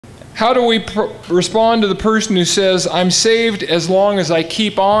How do we respond to the person who says, I'm saved as long as I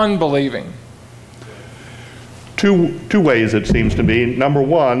keep on believing? Two ways, it seems to me. Number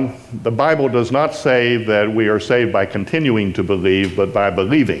one, the Bible does not say that we are saved by continuing to believe, but by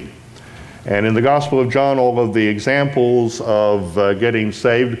believing. And in the Gospel of John, all of the examples of getting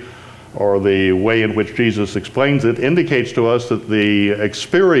saved, or the way in which Jesus explains it, indicates to us that the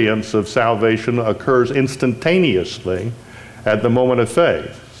experience of salvation occurs instantaneously at the moment of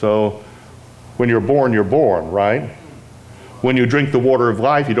faith. So when you're born, right? When you drink the water of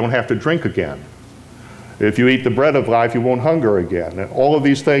life, you don't have to drink again. If you eat the bread of life, you won't hunger again. All of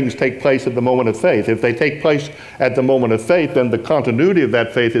these things take place at the moment of faith. If they take place at the moment of faith, then the continuity of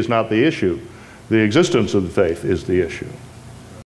that faith is not the issue. The existence of the faith is the issue.